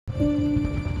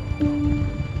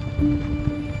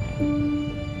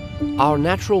Our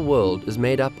natural world is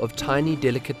made up of tiny,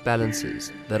 delicate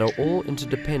balances that are all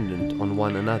interdependent on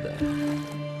one another.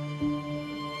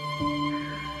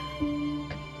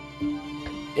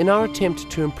 In our attempt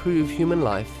to improve human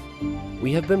life,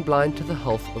 we have been blind to the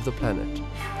health of the planet.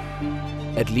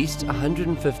 At least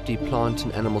 150 plant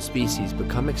and animal species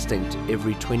become extinct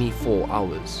every 24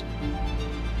 hours.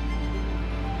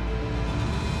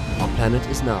 Our planet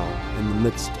is now in the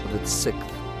midst of its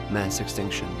 6th mass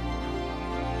extinction.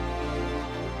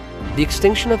 The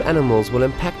extinction of animals will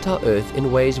impact our Earth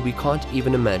in ways we can't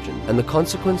even imagine, and the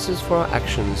consequences for our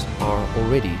actions are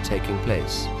already taking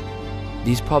place.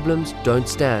 These problems don't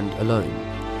stand alone.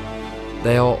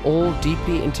 They are all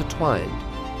deeply intertwined,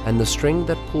 and the string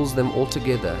that pulls them all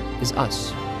together is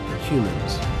us,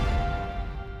 humans.